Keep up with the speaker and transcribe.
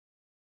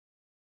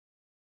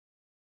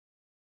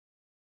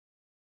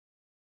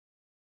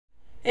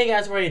Hey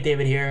guys, how are you?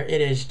 David here. It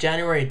is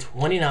January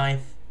 29th,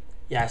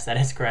 yes that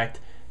is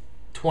correct,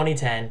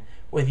 2010,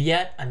 with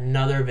yet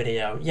another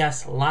video.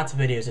 Yes, lots of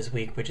videos this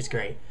week, which is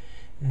great.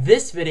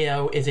 This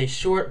video is a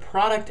short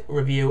product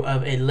review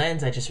of a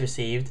lens I just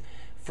received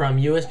from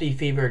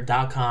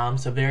usbfever.com,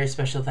 so very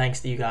special thanks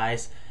to you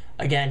guys.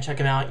 Again, check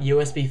them out,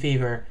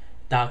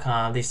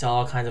 usbfever.com. They sell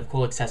all kinds of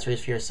cool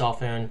accessories for your cell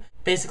phone,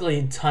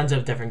 basically tons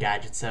of different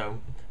gadgets, so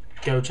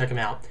go check them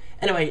out.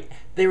 Anyway,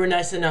 they were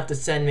nice enough to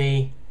send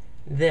me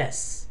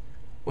this.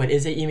 What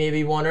is it, you may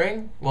be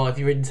wondering? Well, if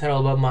you read the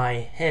title above my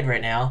head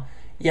right now,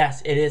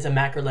 yes, it is a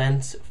macro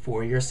lens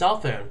for your cell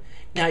phone.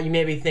 Now, you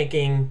may be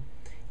thinking,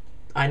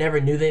 I never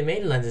knew they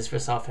made lenses for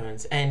cell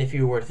phones. And if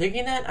you were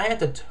thinking that, I have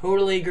to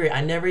totally agree. I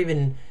never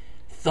even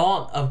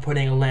thought of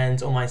putting a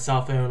lens on my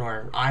cell phone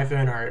or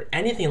iPhone or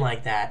anything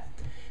like that.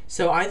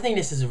 So I think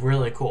this is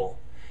really cool.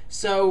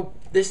 So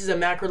this is a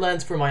macro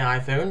lens for my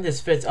iPhone. This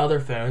fits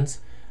other phones.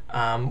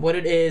 What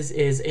it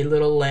is a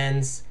little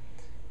lens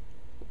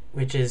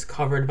which is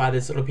covered by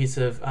this little piece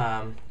of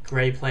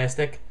gray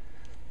plastic.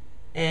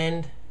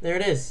 And there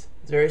it is.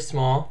 It's very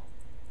small.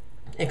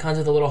 It comes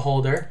with a little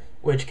holder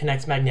which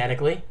connects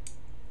magnetically,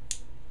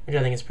 which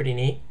I think is pretty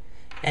neat.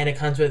 And it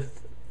comes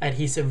with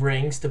adhesive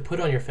rings to put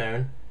on your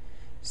phone.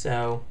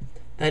 So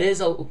that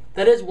is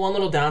one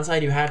little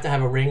downside. You have to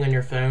have a ring on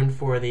your phone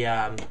for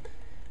the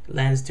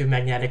lens to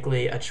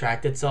magnetically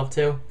attract itself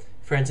to.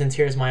 For instance,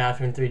 here's my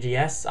iPhone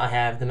 3GS. I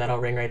have the metal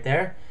ring right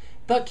there.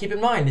 But keep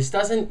in mind, this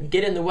doesn't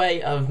get in the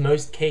way of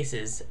most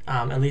cases,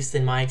 at least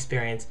in my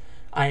experience.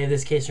 I have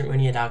this case from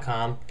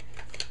Unia.com.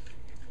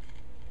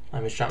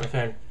 Let me just drop my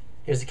phone.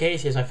 Here's the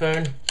case, here's my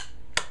phone.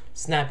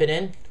 Snap it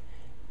in,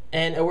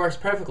 and it works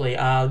perfectly.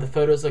 The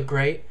photos look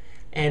great,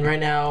 and right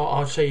now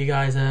I'll show you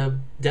guys a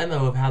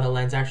demo of how the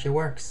lens actually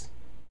works.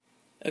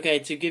 Okay,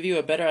 to give you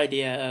a better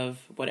idea of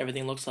what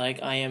everything looks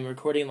like, I am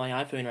recording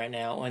my iPhone right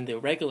now on the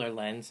regular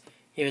lens.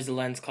 Here's the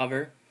lens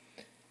cover,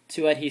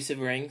 2 adhesive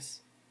rings.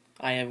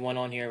 I have 1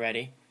 on here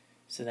already,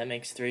 so that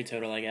makes 3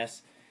 total, I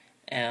guess.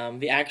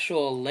 The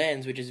actual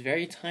lens, which is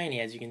very tiny,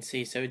 as you can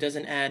see, so it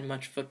doesn't add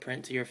much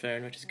footprint to your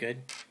phone, which is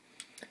good.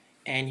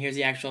 And here's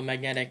the actual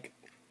magnetic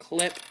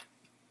clip,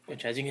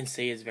 which, as you can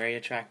see, is very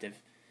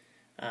attractive.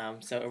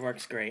 So it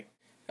works great.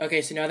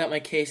 Okay, so now that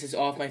my case is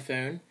off my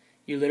phone,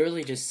 you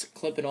literally just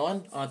clip it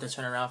on. I'll have to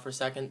turn around for a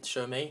second to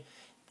show me.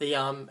 The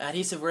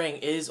adhesive ring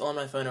is on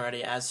my phone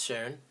already, as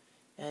shown.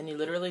 And you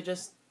literally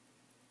just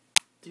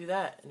do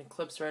that, and it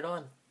clips right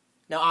on.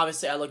 Now,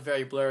 obviously, I look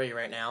very blurry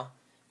right now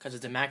because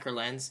it's a macro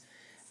lens,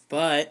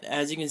 but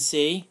as you can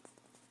see,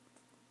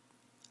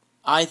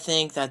 I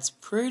think that's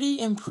pretty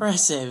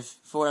impressive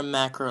for a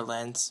macro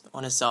lens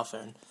on a cell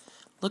phone.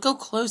 Look how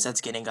close that's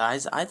getting,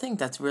 guys. I think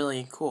that's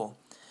really cool.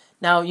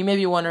 Now, you may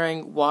be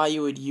wondering why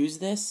you would use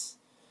this.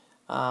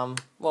 Well,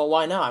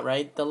 why not,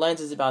 right? The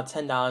lens is about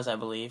 $10, I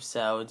believe,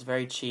 so it's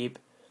very cheap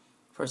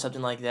for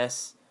something like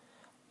this.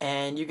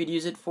 And you could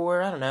use it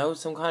for, I don't know,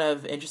 some kind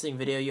of interesting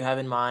video you have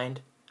in mind.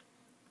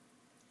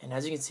 And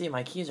as you can see,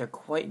 my keys are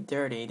quite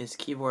dirty. This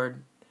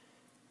keyboard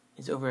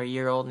is over a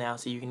year old now,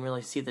 so you can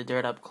really see the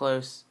dirt up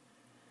close.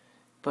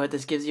 But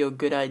this gives you a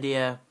good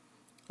idea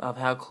of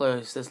how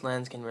close this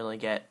lens can really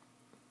get.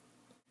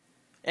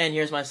 And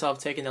here's myself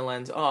taking the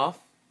lens off.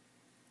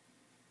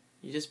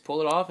 You just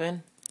pull it off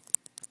and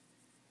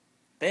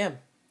bam,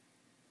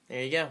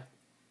 there you go.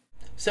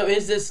 So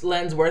is this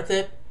lens worth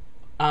it?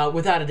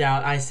 Without a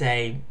doubt, I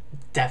say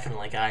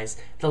definitely,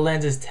 guys. The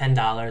lens is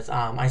 $10.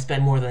 I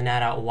spend more than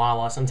that at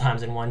Wawa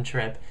sometimes in one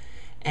trip.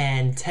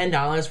 And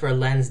 $10 for a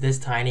lens this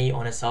tiny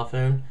on a cell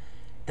phone,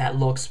 that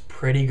looks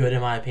pretty good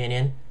in my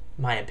opinion.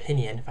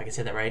 If I can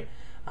say that right.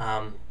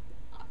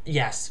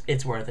 Yes,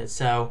 it's worth it.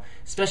 So,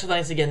 special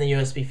thanks again to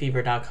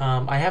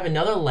usbfever.com. I have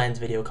another lens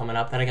video coming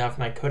up that I got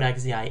from my Kodak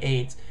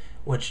ZI-8,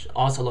 which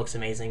also looks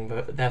amazing,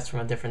 but that's from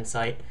a different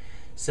site.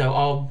 So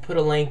I'll put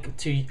a link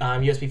to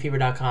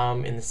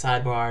usbfever.com in the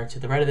sidebar to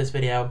the right of this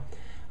video,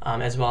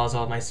 as well as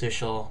all of my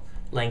social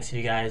links if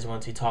you guys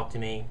want to talk to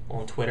me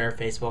on Twitter,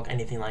 Facebook,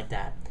 anything like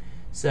that.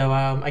 So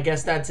I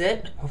guess that's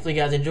it. Hopefully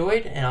you guys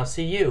enjoyed, and I'll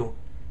see you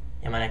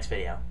in my next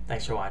video.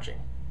 Thanks for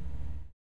watching.